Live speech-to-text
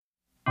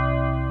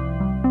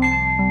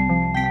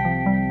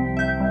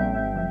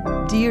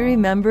Do you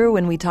remember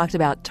when we talked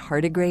about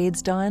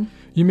tardigrades, Don?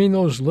 You mean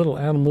those little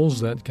animals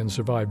that can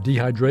survive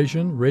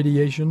dehydration,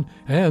 radiation,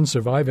 and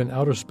survive in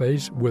outer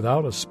space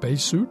without a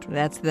spacesuit?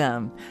 That's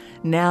them.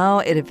 Now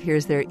it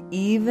appears they're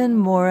even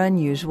more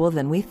unusual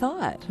than we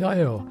thought.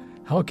 Yael,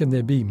 how can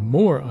they be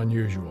more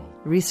unusual?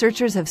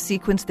 Researchers have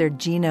sequenced their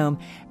genome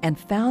and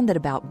found that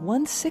about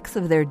 1/6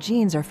 of their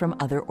genes are from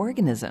other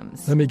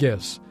organisms. Let me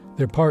guess.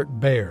 They're part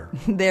bear.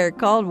 They're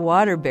called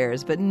water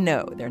bears, but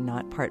no, they're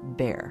not part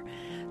bear.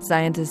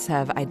 Scientists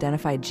have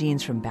identified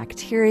genes from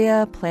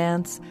bacteria,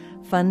 plants,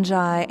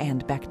 fungi,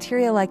 and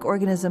bacteria-like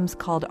organisms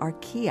called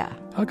archaea.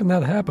 How can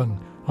that happen?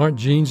 Aren't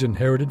genes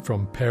inherited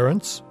from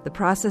parents? The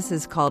process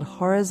is called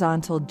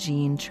horizontal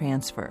gene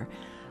transfer.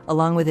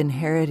 Along with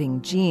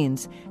inheriting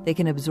genes, they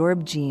can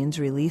absorb genes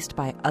released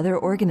by other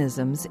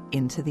organisms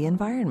into the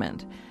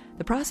environment.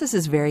 The process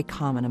is very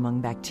common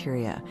among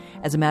bacteria.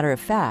 As a matter of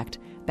fact,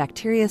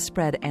 bacteria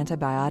spread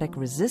antibiotic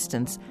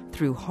resistance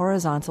through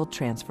horizontal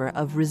transfer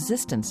of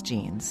resistance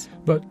genes.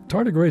 But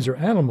tardigrades are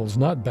animals,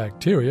 not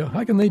bacteria.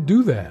 How can they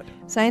do that?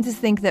 Scientists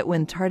think that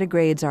when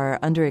tardigrades are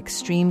under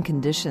extreme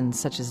conditions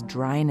such as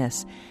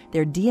dryness,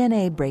 their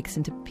DNA breaks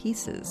into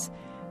pieces.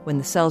 When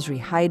the cells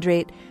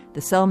rehydrate, the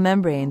cell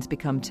membranes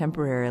become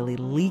temporarily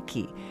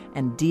leaky,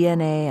 and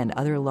DNA and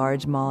other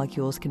large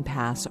molecules can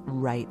pass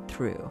right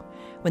through.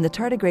 When the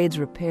tardigrades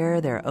repair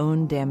their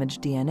own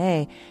damaged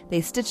DNA, they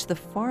stitch the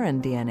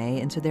foreign DNA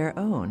into their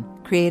own,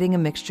 creating a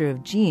mixture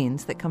of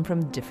genes that come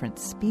from different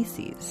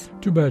species.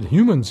 Too bad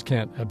humans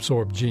can't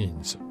absorb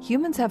genes.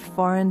 Humans have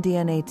foreign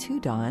DNA too,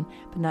 Don,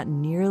 but not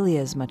nearly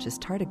as much as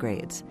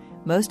tardigrades.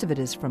 Most of it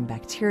is from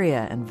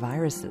bacteria and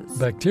viruses.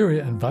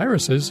 Bacteria and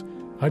viruses?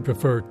 I'd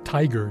prefer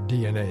tiger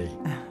DNA.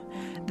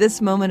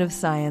 This Moment of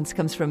Science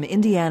comes from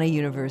Indiana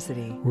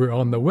University. We're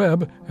on the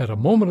web at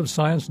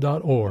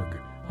amomentofscience.org.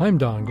 I'm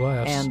Don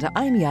Glass. And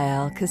I'm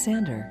Yael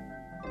Cassander.